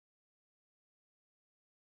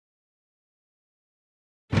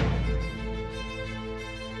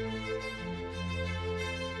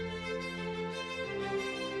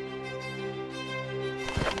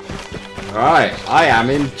Right, I am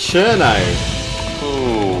in Cherno.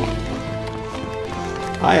 Ooh.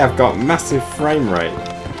 I have got massive frame rate.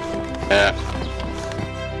 Yeah.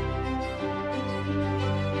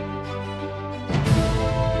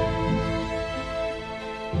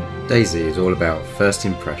 DayZ is all about first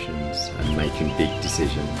impressions and making big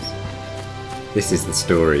decisions. This is the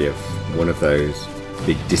story of one of those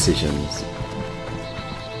big decisions.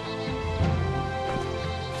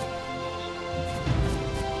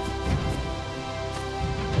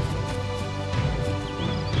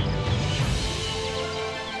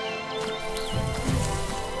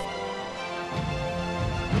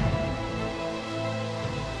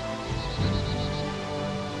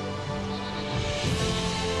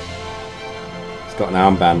 He's got an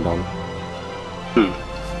armband on.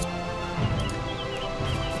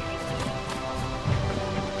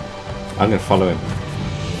 I'm going to follow him.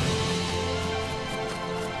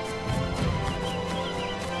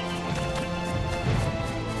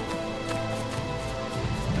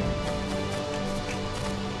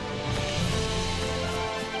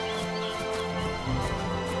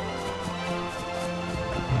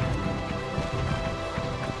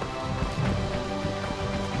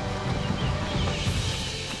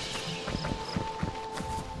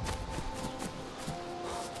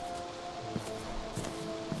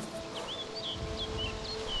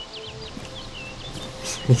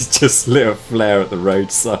 He's just lit a flare at the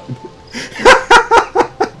roadside.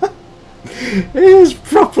 He's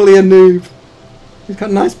properly a noob. He's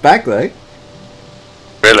got a nice bag though.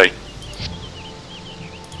 Really?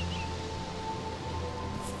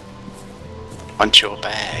 Want your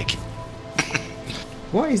bag?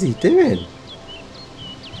 What is he doing?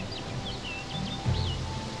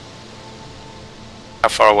 How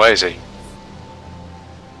far away is he?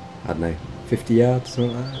 I don't know, 50 yards,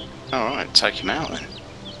 something like that. Alright, take him out then.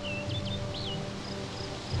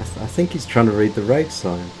 I think he's trying to read the road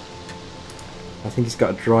sign. I think he's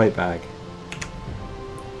got a dry bag.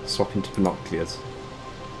 Swap into binoculars.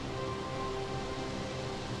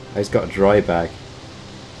 Oh, he's got a dry bag.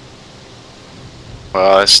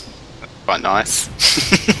 Well, that's quite nice.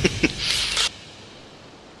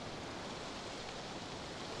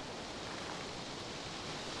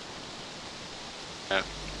 Yeah.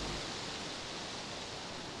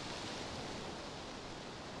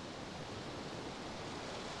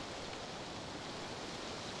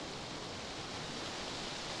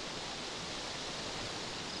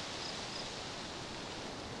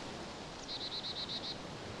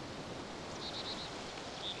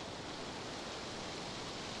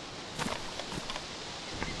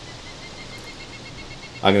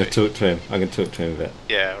 I'm going to talk to him. I'm going to talk to him a bit.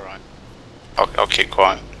 Yeah, right. I'll keep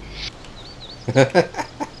quiet.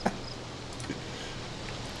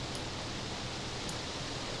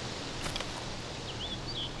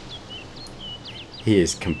 He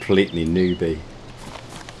is completely newbie.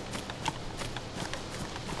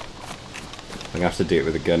 I'm going to have to do it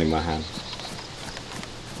with a gun in my hand.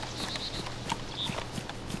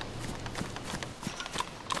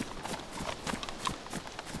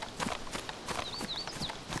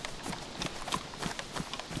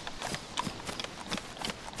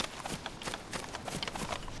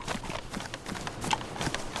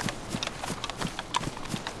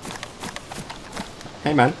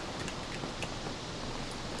 Hey man.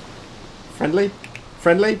 Friendly?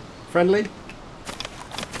 Friendly? Friendly?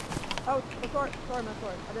 Oh, sorry man,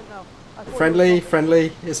 sorry. I didn't know. I thought Friendly? you were talking.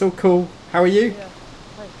 Friendly? It's all cool. How are you? Yeah.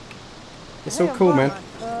 Hey. It's Hey, all I'm cool, fine,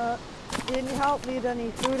 man. Need any help? Need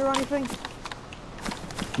any food or anything?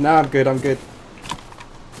 No, I'm good, I'm good.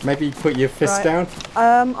 Maybe put your fist Right.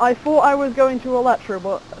 down? I thought I was going to Electra,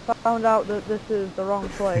 but found out that this is the wrong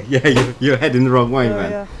place. Yeah, you're heading the wrong way, So,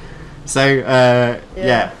 man. yeah. So,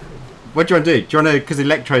 yeah. What do you want to do? Do you want to, because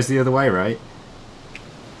Electro's the other way, right?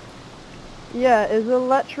 Yeah, is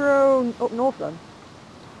Electro up north then?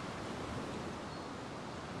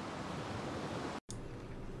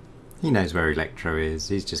 He knows where Electro is.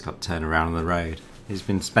 He's just got to turn around on the road. He's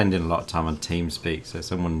been spending a lot of time on TeamSpeak, so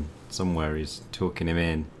someone somewhere is talking him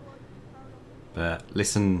in. But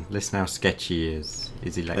listen how sketchy he is.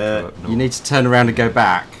 Is Electro up north? You need to turn around and go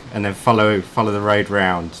back, and then follow the road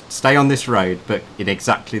round. Stay on this road, but in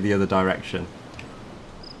exactly the other direction.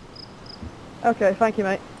 Okay, thank you,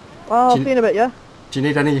 mate. Well, I'll see you in a bit, yeah? Do you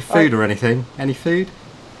need any food or anything? Any food?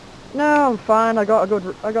 No, I'm fine. I got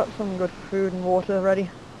some good food and water ready.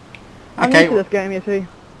 I'm Okay. new to this game, you see.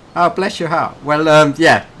 Oh, bless your heart. Well,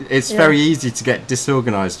 yeah, it's very easy to get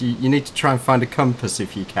disorganised. You need to try and find a compass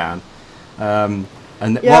if you can. And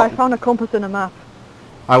Yeah, I found a compass in a map.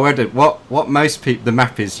 I wondered what most people. The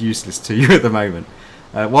map is useless to you at the moment.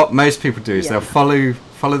 What most people do is Yeah. they'll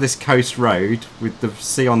follow this coast road with the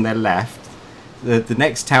sea on their left. The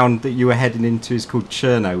next town that you were heading into is called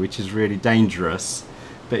Cherno, which is really dangerous.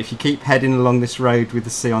 But if you keep heading along this road with the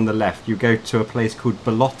sea on the left, you go to a place called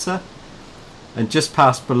Bolota. And just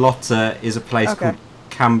past Bolota is a place called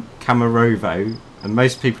Camarovo. And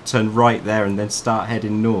most people turn right there and then start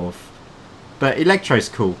heading north. But Electro's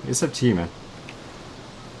cool. It's up to you, man.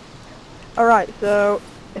 Alright, so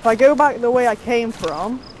if I go back the way I came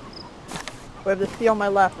from, with the sea on my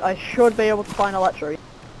left, I should be able to find Electro.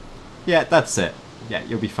 Yeah, that's it. Yeah,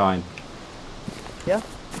 you'll be fine. Yeah?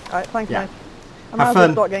 Alright, thanks, Yeah. mate. I might Have as well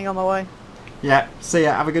fun. start getting on my way. Yeah, see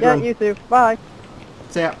ya. Have a good Yeah, one. you too. Bye.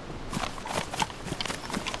 See ya.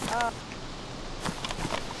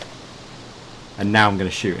 And now I'm going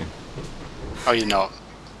to shoot him. Oh, you're not.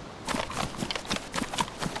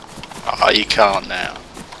 Oh, you can't now.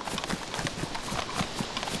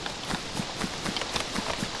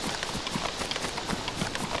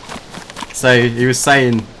 So he was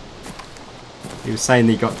saying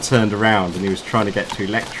he got turned around and he was trying to get to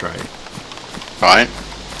Electro, Right?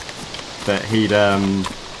 but he'd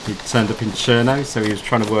turned up in Cherno, so he was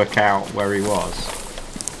trying to work out where he was.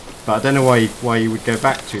 But I don't know why he would go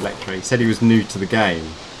back to Electro. He said he was new to the game.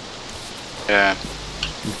 Yeah.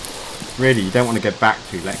 Really, you don't want to go back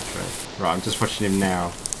to Electro. Right, I'm just watching him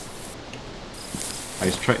now. Oh,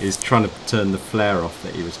 he's trying to turn the flare off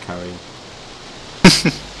that he was carrying.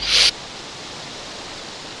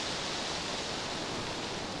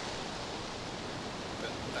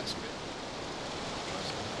 That's good.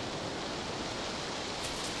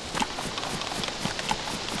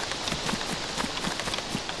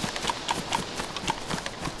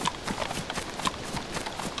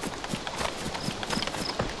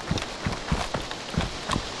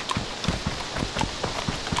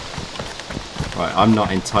 Right, I'm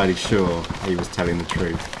not entirely sure he was telling the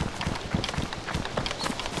truth.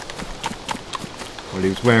 Well, he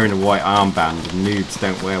was wearing a white armband, and noobs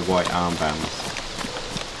don't wear white armbands.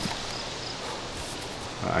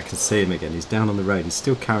 Right, I can see him again. He's down on the road. He's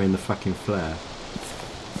still carrying the fucking flare.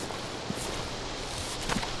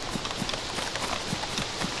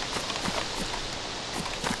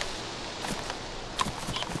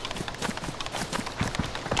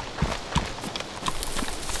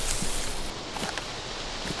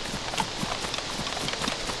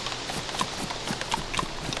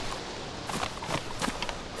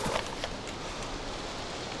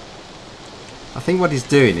 I think what he's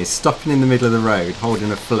doing is stopping in the middle of the road,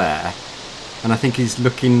 holding a flare, and I think he's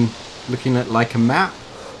looking at like a map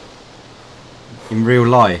in real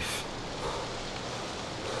life.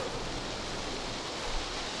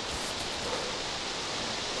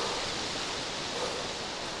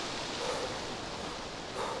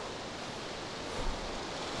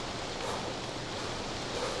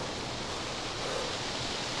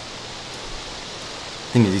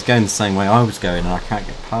 Thing is, he's going the same way I was going, and I can't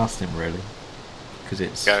get past him really. Because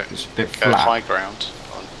it's a bit Go flat. high ground.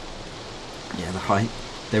 Yeah,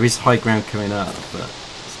 there is high ground coming up, but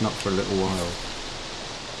it's not for a little while.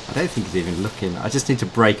 I don't think he's even looking. I just need to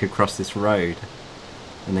break across this road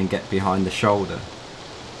and then get behind the shoulder.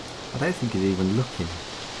 I don't think he's even looking.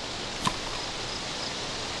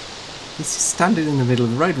 He's just standing in the middle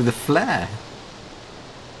of the road with a flare.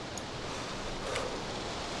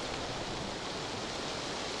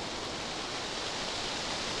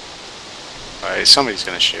 Right, somebody's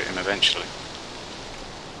going to shoot him eventually.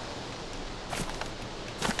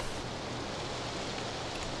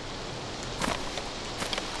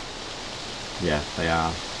 Yeah, they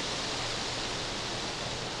are.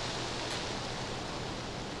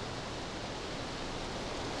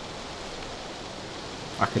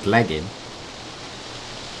 I could leg him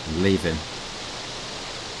and leave him.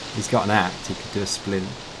 He's got an act, he could do a splint.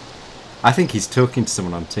 I think he's talking to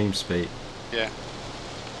someone on TeamSpeak. Yeah.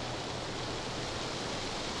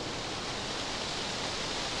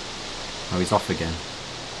 Oh, he's off again.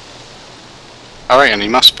 I reckon he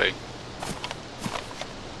must be.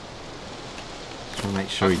 Just want to make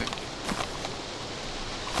sure he...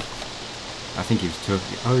 I think he was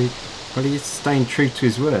talking... Oh, well, he's staying true to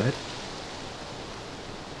his word.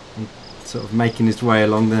 He's sort of making his way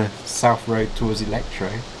along the south road towards Electro.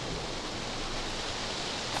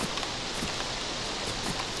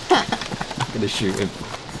 I'm going to shoot him.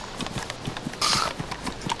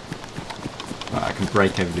 Right, I can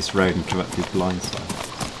break over this road and come up to his blind side.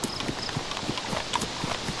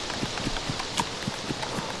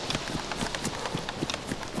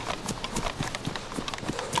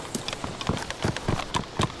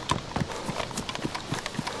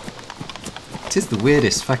 It is the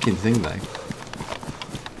weirdest fucking thing though.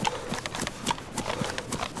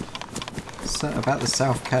 about the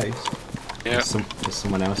south coast. Yeah. There's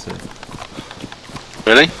someone else here.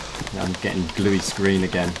 Really? Yeah, I'm getting gluey screen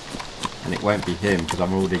again, and it won't be him because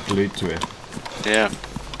I'm already glued to him. Yeah.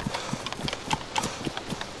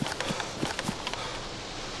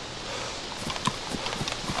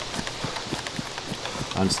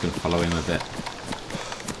 I'm just going to follow him a bit.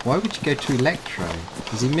 Why would you go to Electro?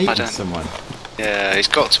 Is he meeting someone? Yeah, he's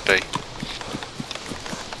got to be.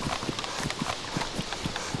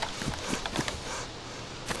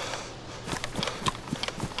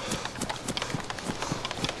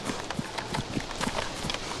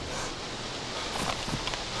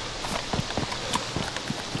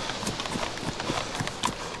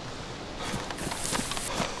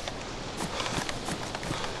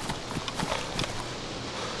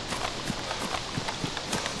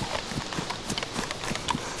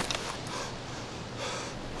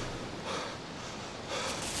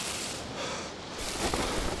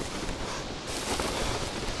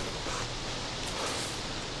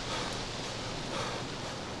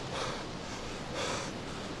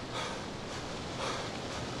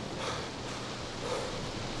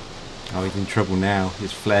 Oh, he's in trouble now.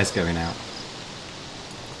 His flare's going out.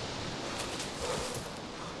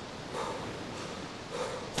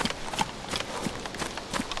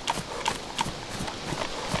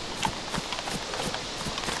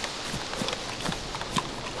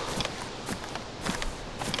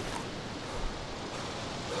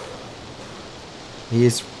 He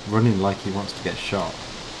is running like he wants to get shot.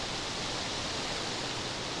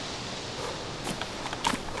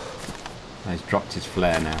 Oh, he's dropped his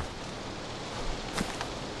flare now.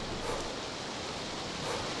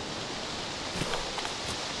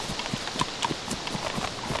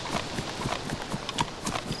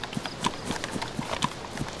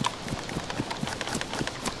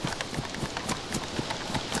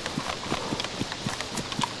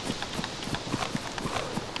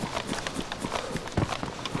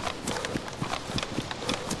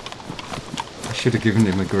 I should have given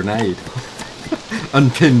him a grenade.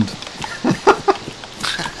 Unpinned.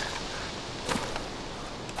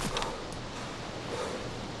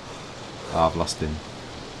 Oh, I've lost him.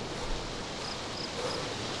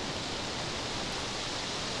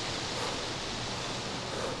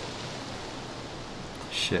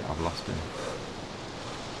 Shit, I've lost him.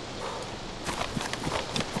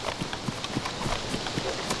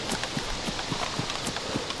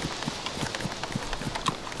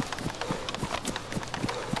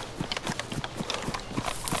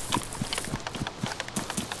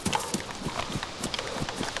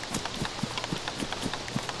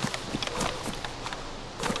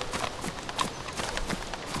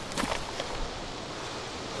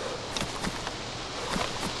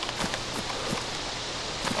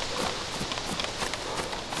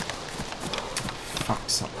 Fuck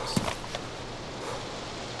sucks.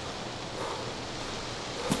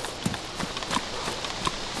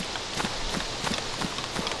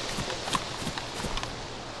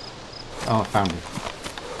 Oh, I found him.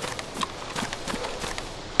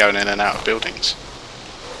 Going in and out of buildings.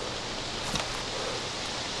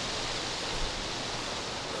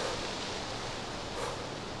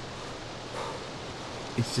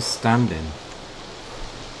 He's just standing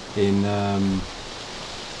in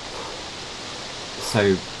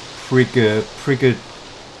so Prigodoriki,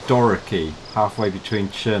 halfway between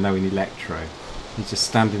Cherno and Electro. He's just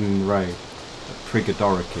standing in the road at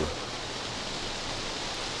Prigodoriki.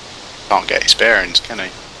 Can't get his bearings, can he?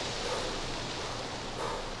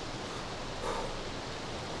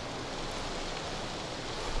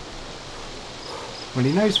 Well,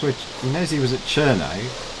 he knows he was at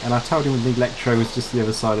Cherno, and I told him the Electro was just the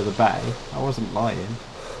other side of the bay. I wasn't lying.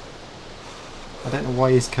 I don't know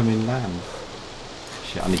why he's come inland.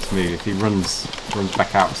 Shit, I need to move. If he runs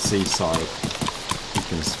back out to seaside, he's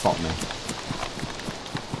gonna spot me.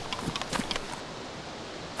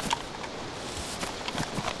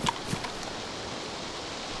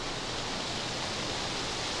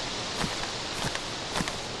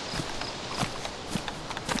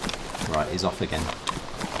 Right, he's off again.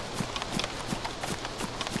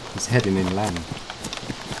 He's heading inland.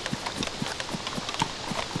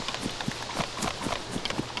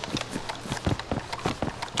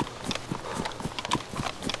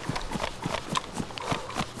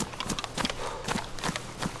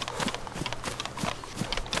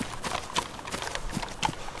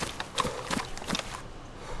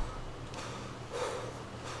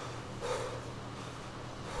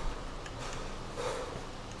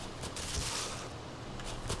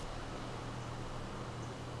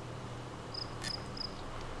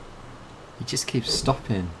 He just keeps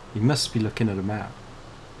stopping. He must be looking at a map.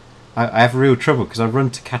 I have real trouble because I run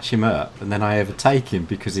to catch him up and then I overtake him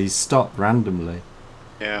because he's stopped randomly.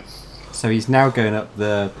 Yeah. So he's now going up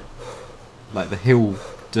the hill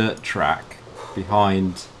dirt track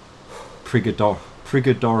behind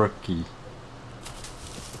Prigidorki.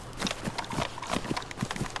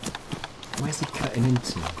 Where's he cutting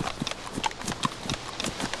into?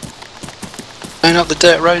 Going up the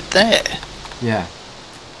dirt road there. Yeah.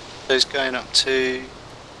 So he's going up to...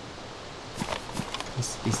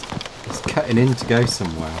 He's cutting in to go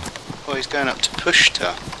somewhere. Well, he's going up to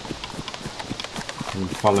Pushta. And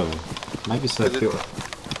follow him. Maybe so The built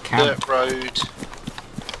a camp. Dirt road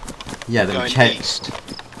Yeah, the going east.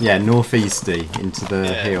 Yeah, northeasty into the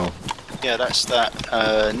hill. Yeah, that's that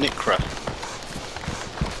Nikra.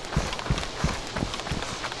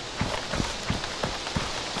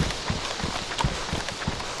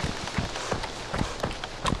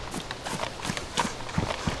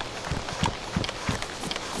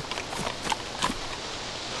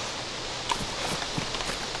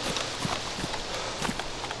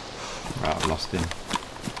 Right, I've lost him.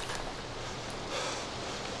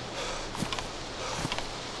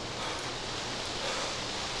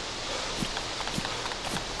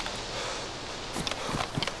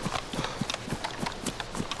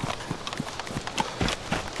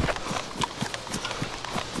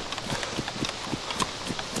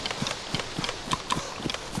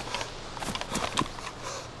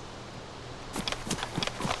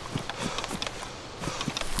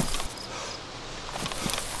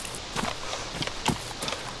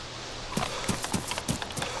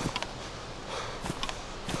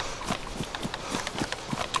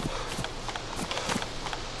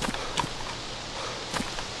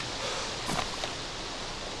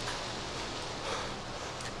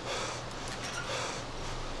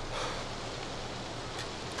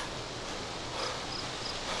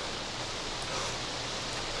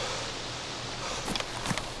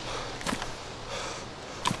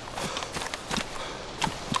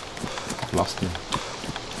 Lost him.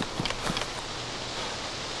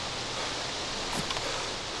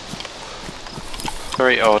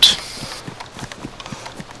 Very odd.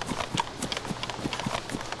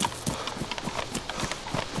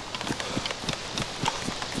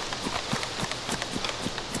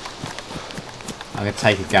 I'm going to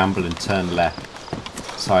take a gamble and turn left.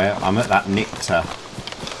 So I'm at that Nicta.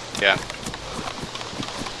 Yeah.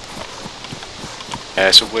 Yeah,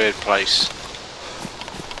 it's a weird place.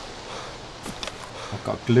 I've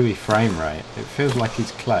got a gluey frame rate. It feels like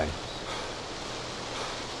he's close.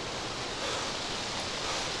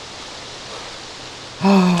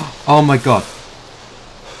 Oh my god.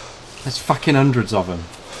 There's fucking hundreds of them.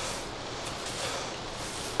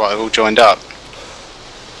 Right, they've all joined up.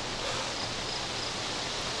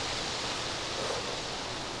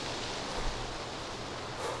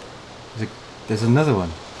 There's another one.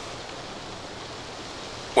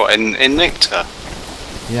 What, in Nectar?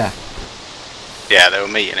 Yeah. Yeah, they were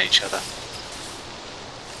meeting each other.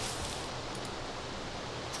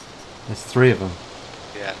 There's 3 of them.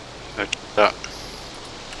 Yeah, they're joined up.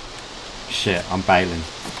 Shit, I'm bailing.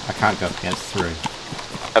 I can't go up against 3.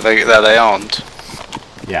 Are they armed?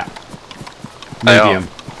 Yeah. They are. Medium.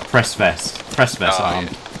 Press vest. Press vest Oh,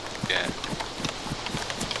 armed. Yeah.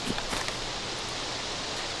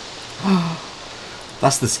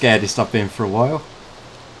 That's the scaredest I've been for a while.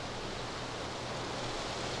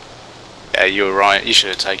 Yeah, you were right. You should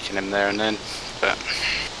have taken him there and then. But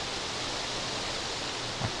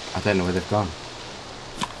I don't know where they've gone.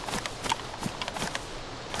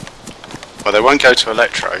 well, they won't go to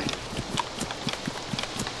Electro.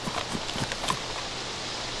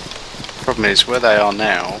 Problem is, where they are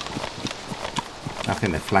now. I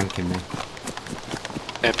think they're flanking me.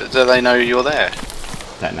 Yeah, but do they know you're there?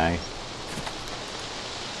 Don't know.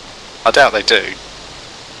 I doubt they do.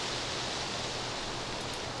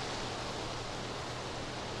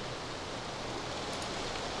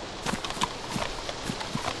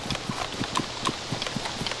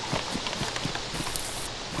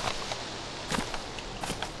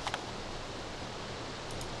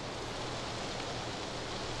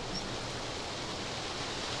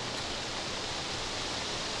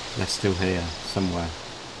 They're still here, somewhere.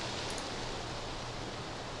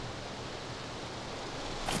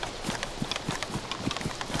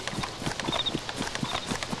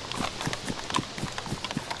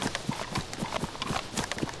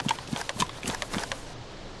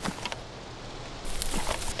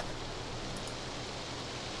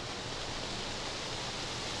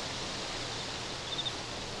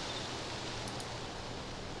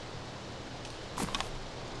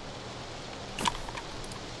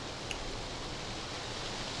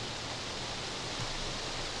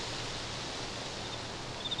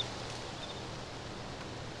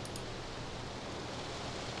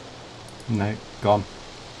 No, gone.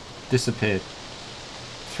 Disappeared.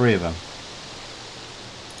 3 of them.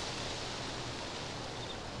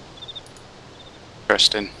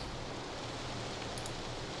 Interesting.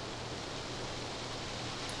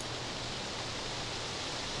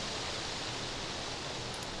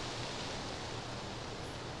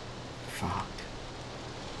 Fuck.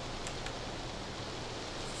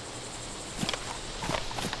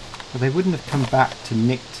 Well, they wouldn't have come back to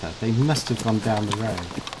Nicta. They must have gone down the road.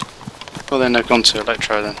 Well, then they've gone to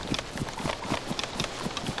Electro then.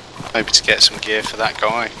 Maybe to get some gear for that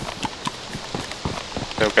guy.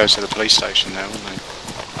 They'll go to the police station now, won't they?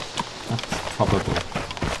 That's probable.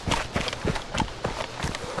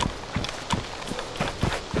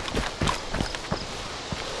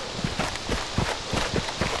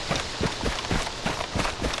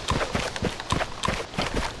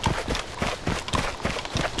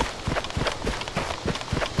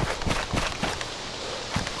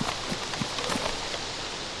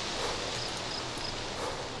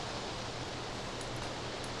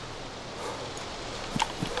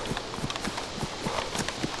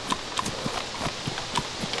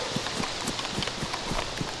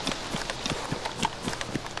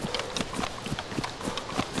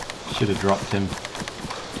 Should have dropped him.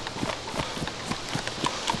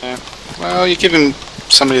 Yeah. Well, you give him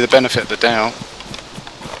somebody the benefit of the doubt.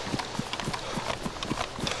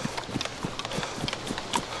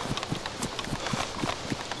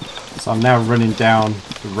 So I'm now running down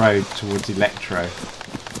the road towards Electro,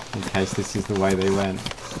 in case this is the way they went.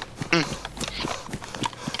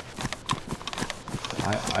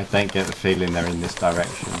 I don't get the feeling they're in this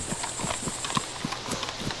direction.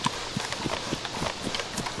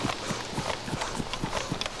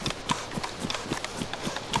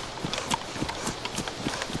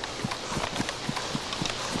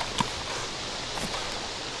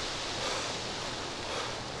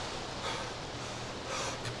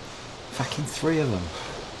 Fucking 3 of them.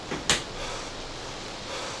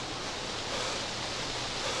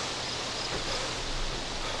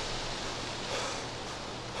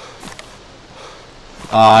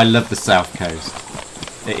 Oh, I love the south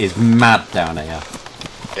coast. It is mad down here.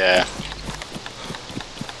 Yeah.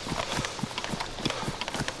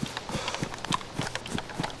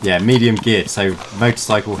 Yeah, medium gear, so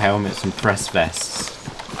motorcycle helmets and press vests.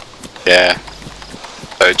 Yeah.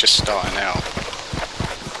 So just starting out.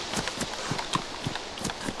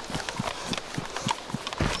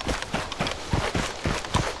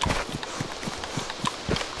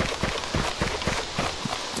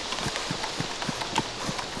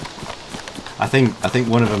 I think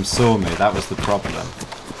one of them saw me. That was the problem.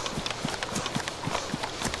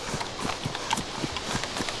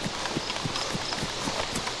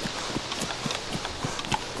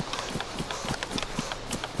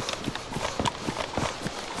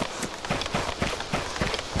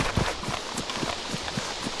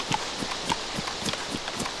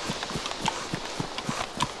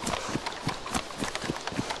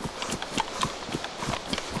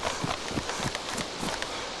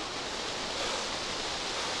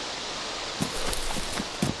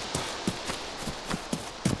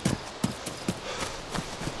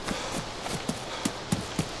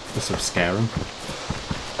 This will scare them.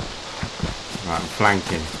 Right, I'm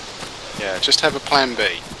flanking. Yeah, just have a plan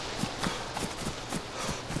B.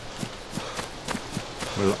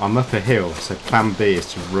 Well, I'm up a hill, so plan B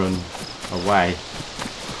is to run away.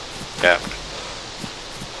 Yeah.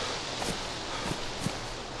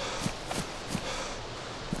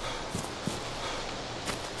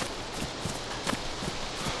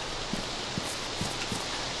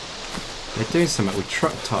 They're doing something with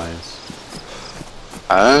truck tyres.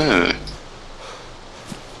 Oh.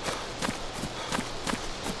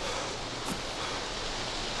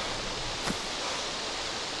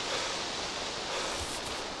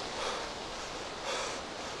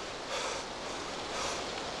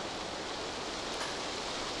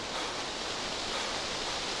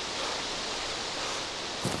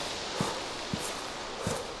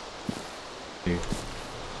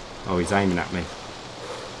 Oh, he's aiming at me.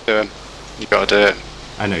 Do him. You gotta do it.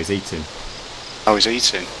 I know, he's eating. Oh, he's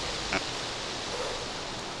eating.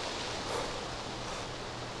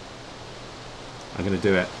 I'm gonna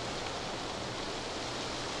do it.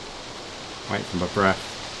 Wait for my breath.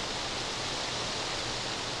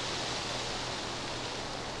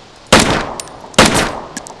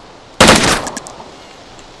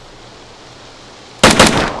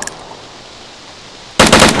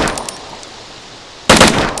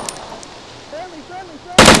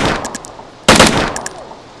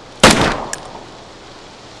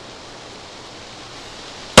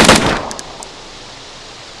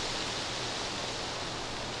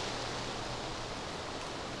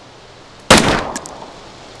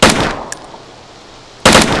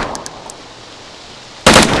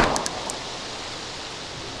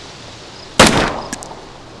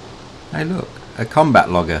 Hey look, a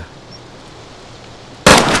combat logger.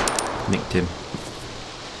 Nicked him.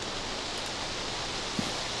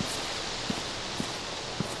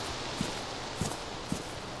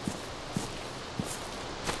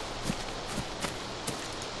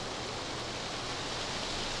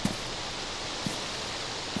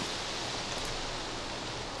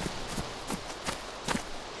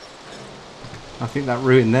 I think that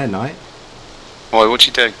ruined their night. Why, what'd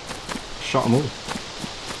you do? Shot them all.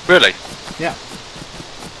 Really? Yeah.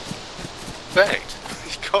 Perfect.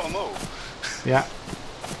 You got them all. Yeah.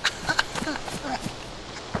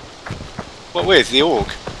 What with? The org?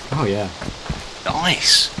 Oh yeah.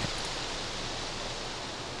 Nice.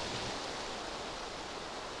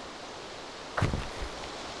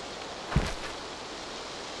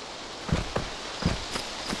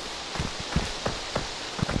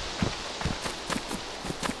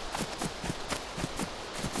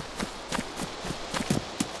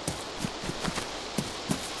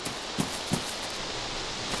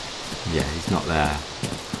 Yeah, he's not there.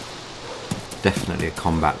 Definitely a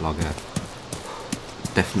combat logger.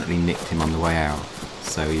 Definitely nicked him on the way out.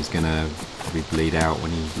 So he's gonna probably bleed out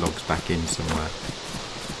when he logs back in somewhere.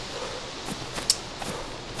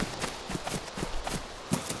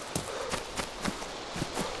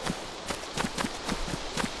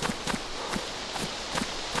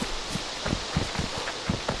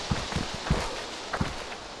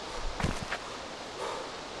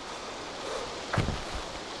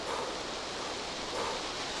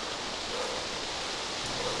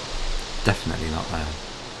 Definitely not there.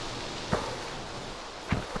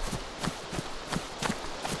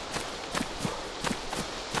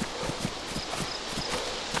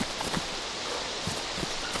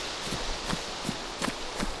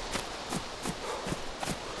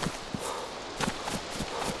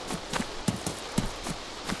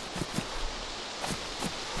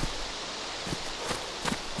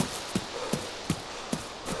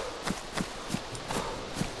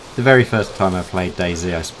 The very first time I played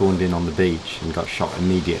DayZ, I spawned in on the beach and got shot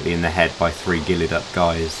immediately in the head by 3 gillied up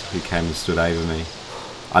guys who came and stood over me.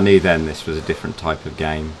 I knew then this was a different type of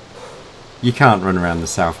game. You can't run around the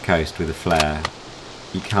south coast with a flare.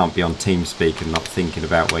 You can't be on TeamSpeak and not thinking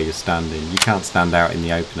about where you're standing. You can't stand out in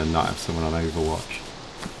the open and not have someone on Overwatch.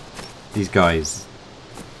 These guys...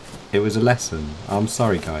 It was a lesson. I'm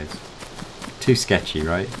sorry guys. Too sketchy,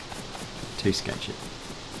 right? Too sketchy.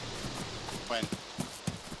 When?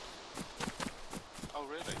 Oh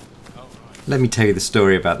really? Oh right. Let me tell you the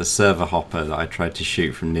story about the server hopper that I tried to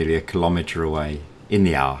shoot from nearly a kilometre away, in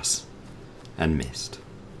the arse, and missed.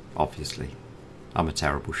 Obviously. I'm a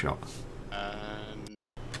terrible shot.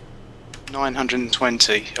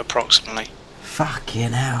 920 approximately.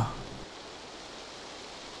 Fucking hell.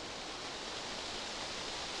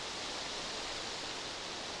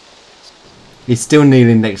 He's still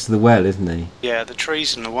kneeling next to the well, isn't he? Yeah, the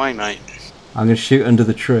tree's in the way, mate. I'm going to shoot under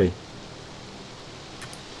the tree.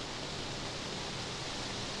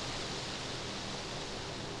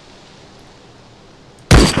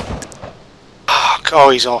 Oh,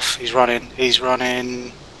 he's off. He's running. He's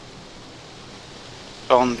running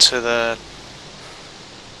on to the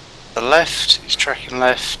left. He's tracking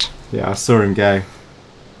left. Yeah, I saw him go.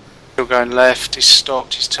 Still going left. He's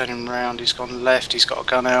stopped. He's turning around. He's gone left. He's got a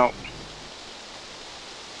gun out.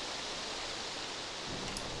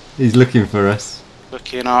 He's looking for us.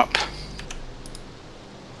 Looking up.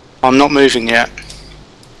 I'm not moving yet.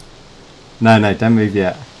 No, don't move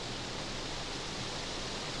yet.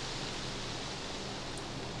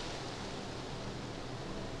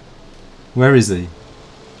 Where is he?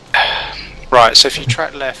 Right, so if you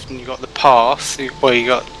track left and you got the path, well, you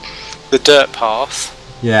got the dirt path.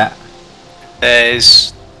 Yeah.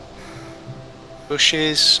 There's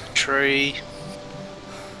bushes, tree,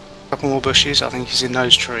 a couple more bushes. I think he's in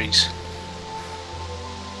those trees.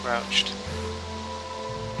 Crouched.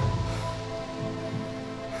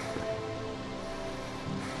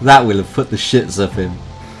 That will have put the shits up him.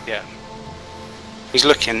 Yeah. He's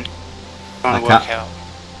looking, trying to work out.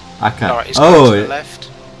 I can't. Alright, he's going to the left.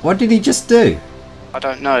 What did he just do? I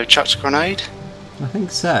don't know. Chucked a grenade? I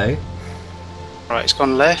think so. Right, he's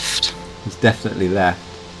gone left. He's definitely left.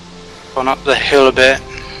 Gone up the hill a bit.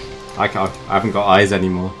 I haven't got eyes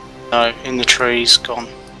anymore. No, in the trees, gone.